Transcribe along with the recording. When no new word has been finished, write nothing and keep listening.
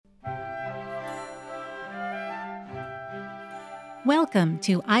Welcome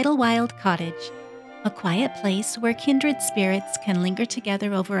to Idlewild Cottage, a quiet place where kindred spirits can linger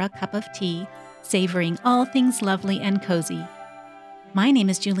together over a cup of tea, savoring all things lovely and cozy. My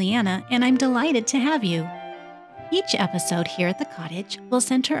name is Juliana, and I'm delighted to have you. Each episode here at the cottage will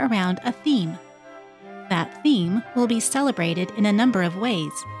center around a theme. That theme will be celebrated in a number of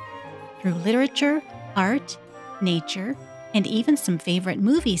ways. Through literature, art, nature, and even some favorite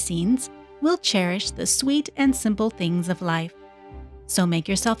movie scenes, we'll cherish the sweet and simple things of life. So make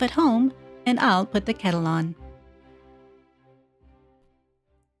yourself at home, and I'll put the kettle on.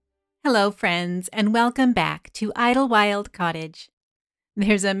 Hello, friends, and welcome back to Idlewild Cottage.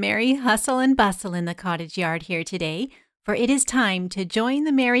 There's a merry hustle and bustle in the cottage yard here today, for it is time to join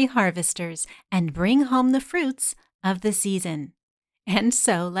the merry harvesters and bring home the fruits of the season. And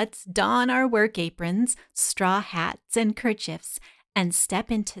so let's don our work aprons, straw hats, and kerchiefs, and step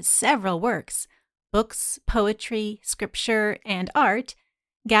into several works, books, poetry, scripture, and art,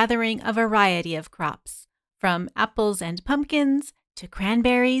 gathering a variety of crops, from apples and pumpkins to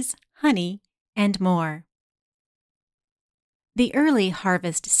cranberries, honey, and more. The early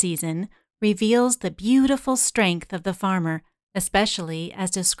harvest season reveals the beautiful strength of the farmer, especially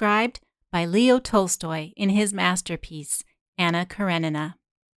as described by Leo Tolstoy in his masterpiece, Anna Karenina.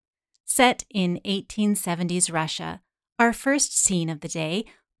 Set in 1870s Russia, our first scene of the day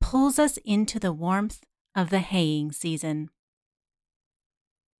pulls us into the warmth of the haying season.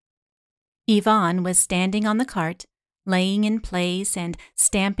 Ivan was standing on the cart, laying in place and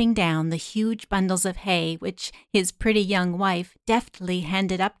stamping down the huge bundles of hay which his pretty young wife deftly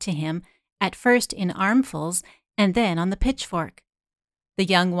handed up to him, at first in armfuls and then on the pitchfork. The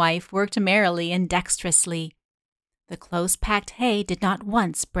young wife worked merrily and dexterously. The close-packed hay did not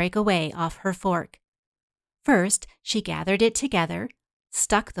once break away off her fork. First, she gathered it together,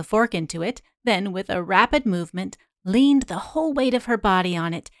 stuck the fork into it, then, with a rapid movement, leaned the whole weight of her body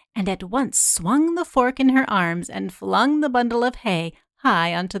on it, and at once swung the fork in her arms and flung the bundle of hay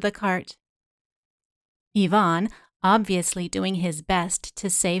high onto the cart. Ivan, obviously doing his best to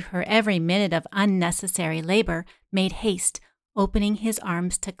save her every minute of unnecessary labor, made haste, opening his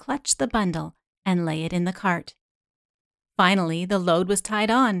arms to clutch the bundle and lay it in the cart. Finally, the load was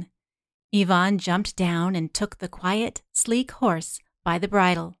tied on. Ivan jumped down and took the quiet, sleek horse by the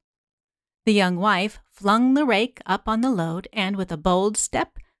bridle. The young wife flung the rake up on the load, and with a bold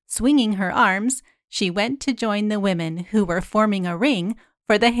step, swinging her arms, she went to join the women who were forming a ring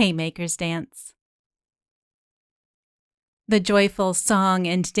for the haymakers' dance. The joyful song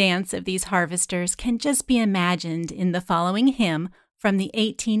and dance of these harvesters can just be imagined in the following hymn from the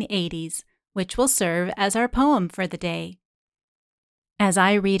 1880s, which will serve as our poem for the day. As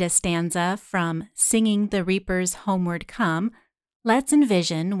I read a stanza from Singing the Reapers Homeward Come, let's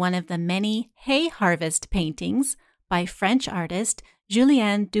envision one of the many hay harvest paintings by French artist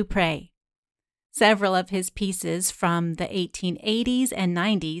Julien Dupré. Several of his pieces from the 1880s and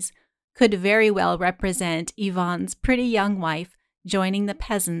 90s could very well represent Ivan's pretty young wife joining the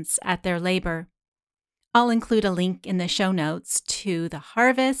peasants at their labor. I'll include a link in the show notes to the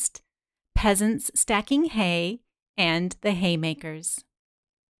harvest, peasants stacking hay, and the haymakers.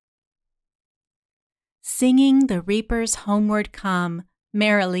 Singing the reapers homeward come,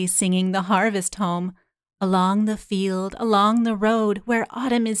 merrily singing the harvest home, along the field, along the road, where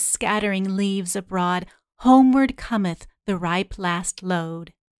autumn is scattering leaves abroad, homeward cometh the ripe last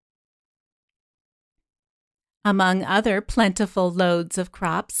load. Among other plentiful loads of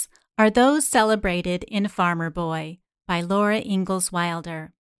crops are those celebrated in Farmer Boy by Laura Ingalls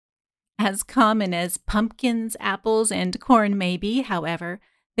Wilder. As common as pumpkins, apples, and corn may be, however,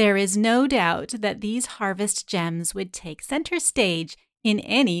 there is no doubt that these harvest gems would take center stage in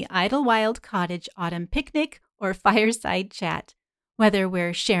any Idlewild Cottage autumn picnic or fireside chat, whether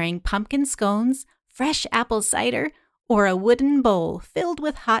we're sharing pumpkin scones, fresh apple cider, or a wooden bowl filled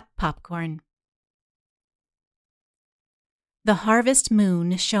with hot popcorn. The harvest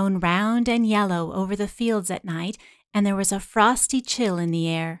moon shone round and yellow over the fields at night, and there was a frosty chill in the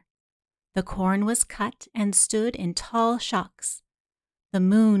air. The corn was cut and stood in tall shocks. The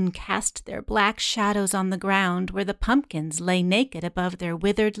moon cast their black shadows on the ground where the pumpkins lay naked above their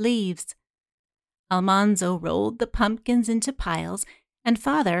withered leaves. Almanzo rolled the pumpkins into piles, and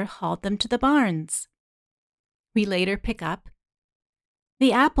Father hauled them to the barns. We later pick up.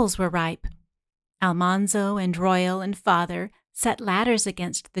 The apples were ripe. Almanzo and Royal and Father set ladders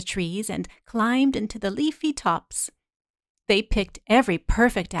against the trees and climbed into the leafy tops. They picked every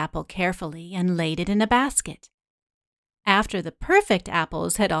perfect apple carefully and laid it in a basket. After the perfect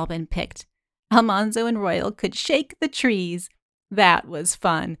apples had all been picked, Almanzo and Royal could shake the trees. That was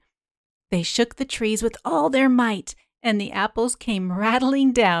fun. They shook the trees with all their might, and the apples came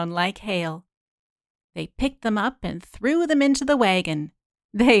rattling down like hail. They picked them up and threw them into the wagon.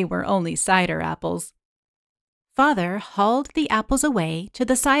 They were only cider apples. Father hauled the apples away to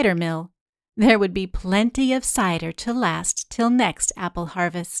the cider mill. There would be plenty of cider to last till next apple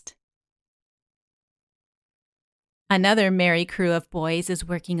harvest. Another merry crew of boys is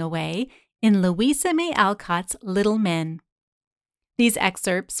working away in Louisa May Alcott's Little Men. These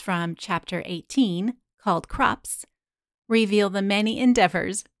excerpts from Chapter 18, called Crops, reveal the many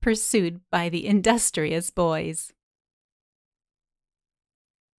endeavors pursued by the industrious boys.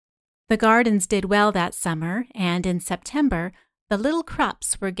 The gardens did well that summer, and in September, the little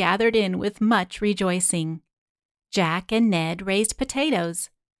crops were gathered in with much rejoicing. Jack and Ned raised potatoes.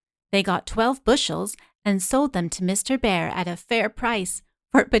 They got 12 bushels and sold them to Mr. Bear at a fair price,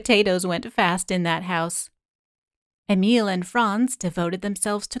 for potatoes went fast in that house. Emile and Franz devoted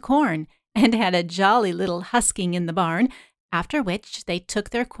themselves to corn and had a jolly little husking in the barn, after which they took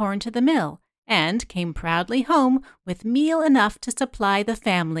their corn to the mill and came proudly home with meal enough to supply the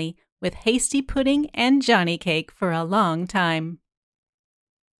family with hasty pudding and johnny cake for a long time.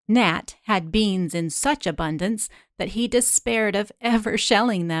 Nat had beans in such abundance that he despaired of ever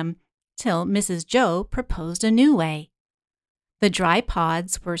shelling them, till Mrs. Joe proposed a new way. The dry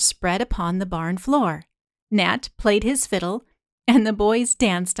pods were spread upon the barn floor. Nat played his fiddle, and the boys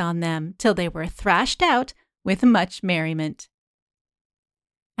danced on them till they were thrashed out with much merriment.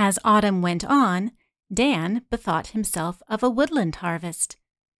 As autumn went on, Dan bethought himself of a woodland harvest.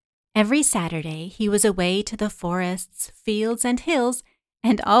 Every Saturday he was away to the forests, fields, and hills,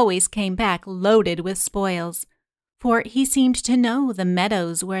 and always came back loaded with spoils, for he seemed to know the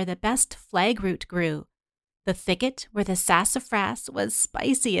meadows where the best flagroot grew, the thicket where the sassafras was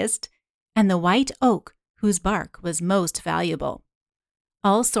spiciest, and the white oak whose bark was most valuable.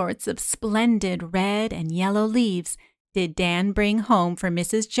 All sorts of splendid red and yellow leaves did Dan bring home for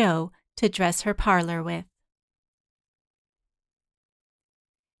Mrs. Joe to dress her parlor with.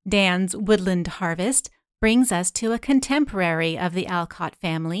 Dan's woodland harvest brings us to a contemporary of the Alcott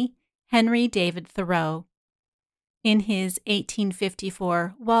family, Henry David Thoreau. In his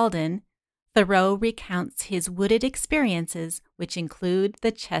 1854 Walden, Thoreau recounts his wooded experiences, which include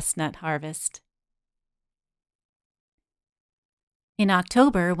the chestnut harvest. In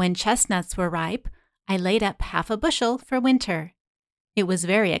October, when chestnuts were ripe, I laid up half a bushel for winter. It was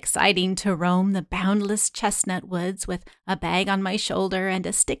very exciting to roam the boundless chestnut woods with a bag on my shoulder and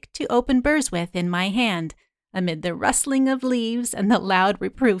a stick to open burrs with in my hand, amid the rustling of leaves and the loud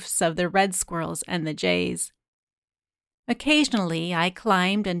reproofs of the red squirrels and the jays. Occasionally I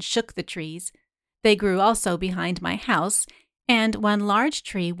climbed and shook the trees. They grew also behind my house, and one large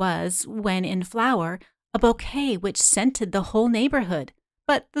tree was, when in flower, a bouquet which scented the whole neighborhood,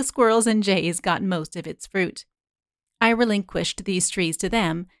 but the squirrels and jays got most of its fruit. I relinquished these trees to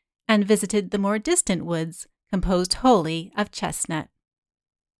them and visited the more distant woods, composed wholly of chestnut.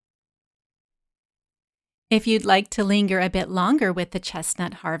 If you'd like to linger a bit longer with the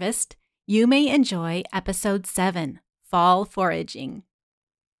chestnut harvest, you may enjoy Episode 7, Fall Foraging.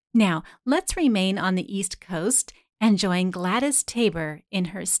 Now, let's remain on the East Coast and join Gladys Tabor in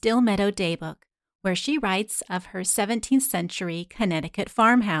her Still Meadow Daybook, where she writes of her 17th century Connecticut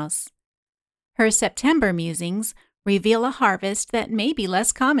farmhouse. Her September musings reveal a harvest that may be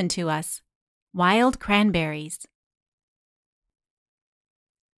less common to us: wild cranberries.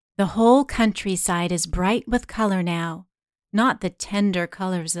 The whole countryside is bright with color now, not the tender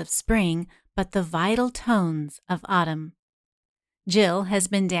colors of spring, but the vital tones of autumn. Jill has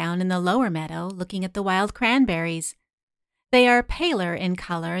been down in the lower meadow looking at the wild cranberries. They are paler in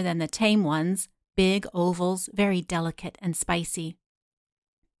color than the tame ones, big ovals, very delicate and spicy.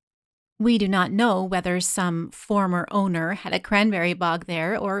 We do not know whether some former owner had a cranberry bog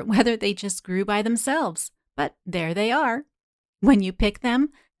there or whether they just grew by themselves, but there they are. When you pick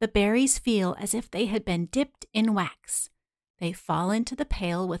them, the berries feel as if they had been dipped in wax. They fall into the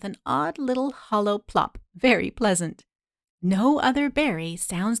pail with an odd little hollow plop, very pleasant. No other berry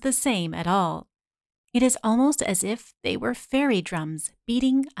sounds the same at all. It is almost as if they were fairy drums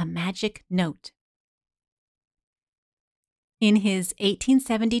beating a magic note. In his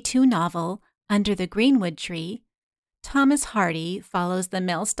 1872 novel, Under the Greenwood Tree, Thomas Hardy follows the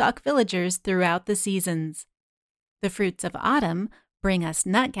Mellstock villagers throughout the seasons. The fruits of autumn bring us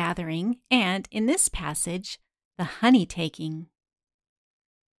nut gathering and, in this passage, the honey taking.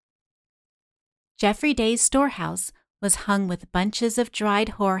 Geoffrey Day's storehouse was hung with bunches of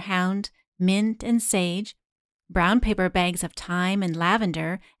dried horehound, mint and sage, brown paper bags of thyme and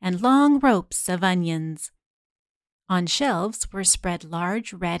lavender, and long ropes of onions. On shelves were spread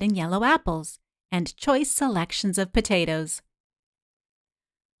large red and yellow apples, and choice selections of potatoes.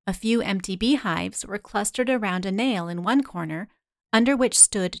 A few empty beehives were clustered around a nail in one corner, under which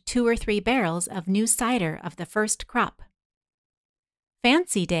stood 2 or 3 barrels of new cider of the first crop.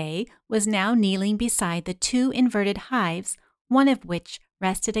 Fancy Day was now kneeling beside the 2 inverted hives, one of which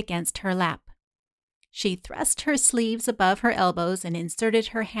rested against her lap. She thrust her sleeves above her elbows and inserted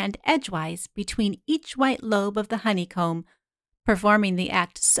her hand edgewise between each white lobe of the honeycomb, performing the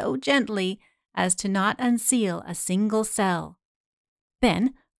act so gently as to not unseal a single cell.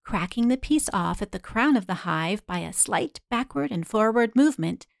 Then, cracking the piece off at the crown of the hive by a slight backward and forward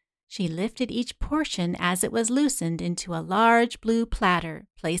movement, she lifted each portion as it was loosened into a large blue platter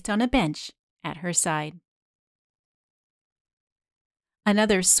placed on a bench at her side.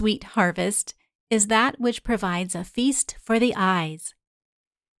 Another sweet harvest is that which provides a feast for the eyes.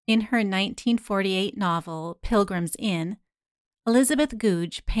 In her 1948 novel, Pilgrim's Inn, Elizabeth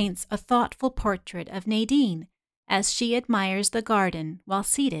Goudge paints a thoughtful portrait of Nadine as she admires the garden while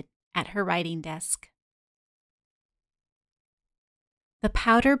seated at her writing desk. The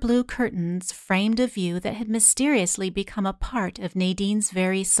powder blue curtains framed a view that had mysteriously become a part of Nadine's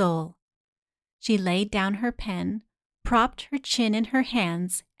very soul. She laid down her pen, propped her chin in her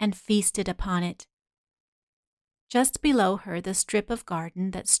hands, and feasted upon it. Just below her, the strip of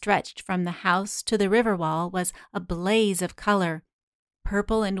garden that stretched from the house to the river wall was a blaze of color: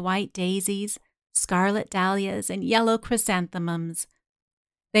 purple and white daisies, scarlet dahlias, and yellow chrysanthemums.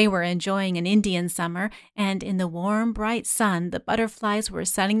 They were enjoying an Indian summer, and in the warm, bright sun, the butterflies were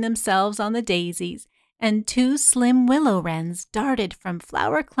sunning themselves on the daisies, and 2 slim willow wrens darted from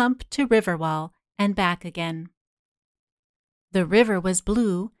flower clump to river wall and back again. The river was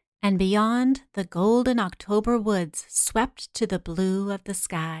blue, and beyond, the golden October woods swept to the blue of the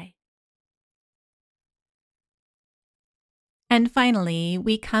sky. And finally,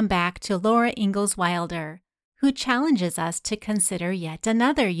 we come back to Laura Ingalls Wilder, who challenges us to consider yet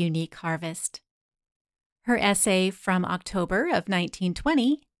another unique harvest. Her essay from October of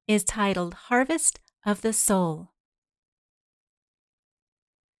 1920 is titled Harvest of the Soul.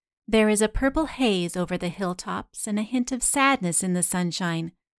 There is a purple haze over the hilltops and a hint of sadness in the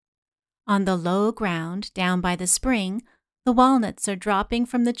sunshine. On the low ground down by the spring, the walnuts are dropping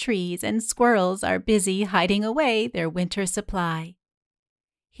from the trees and squirrels are busy hiding away their winter supply.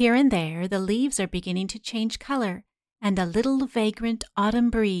 Here and there, the leaves are beginning to change color, and a little vagrant autumn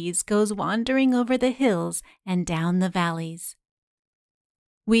breeze goes wandering over the hills and down the valleys.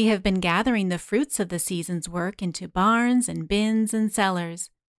 We have been gathering the fruits of the season's work into barns and bins and cellars.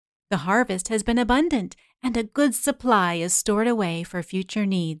 The harvest has been abundant, and a good supply is stored away for future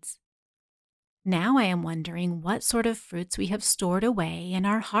needs. Now I am wondering what sort of fruits we have stored away in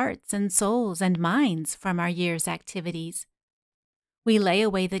our hearts and souls and minds from our year's activities. We lay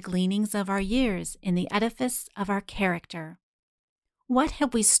away the gleanings of our years in the edifice of our character. What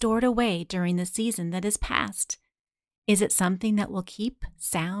have we stored away during the season that is past? Is it something that will keep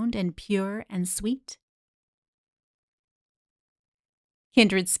sound and pure and sweet?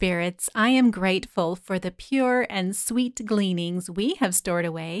 Kindred spirits, I am grateful for the pure and sweet gleanings we have stored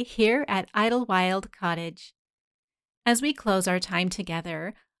away here at Idlewild Cottage. As we close our time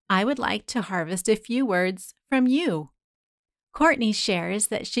together, I would like to harvest a few words from you. Courtney shares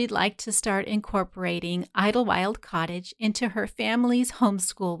that she'd like to start incorporating Idlewild Cottage into her family's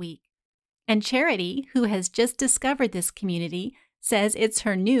homeschool week. And Charity, who has just discovered this community, says it's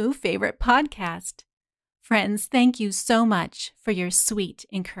her new favorite podcast. Friends, thank you so much for your sweet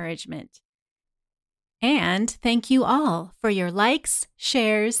encouragement. And thank you all for your likes,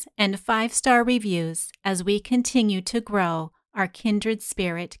 shares, and 5-star reviews as we continue to grow our kindred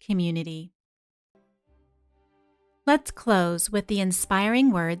spirit community. Let's close with the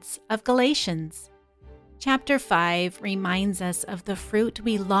inspiring words of Galatians. Chapter 5 reminds us of the fruit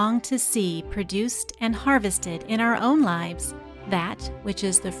we long to see produced and harvested in our own lives, that which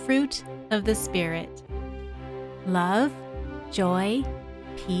is the fruit of the Spirit. Love, joy,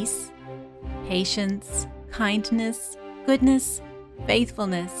 peace, patience, kindness, goodness,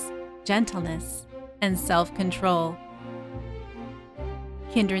 faithfulness, gentleness, and self-control.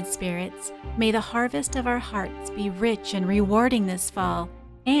 Kindred spirits, may the harvest of our hearts be rich and rewarding this fall,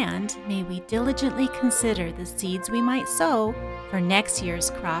 and may we diligently consider the seeds we might sow for next year's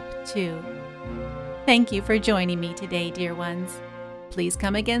crop too. Thank you for joining me today, dear ones. Please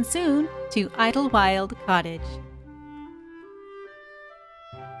come again soon to Idlewild Cottage.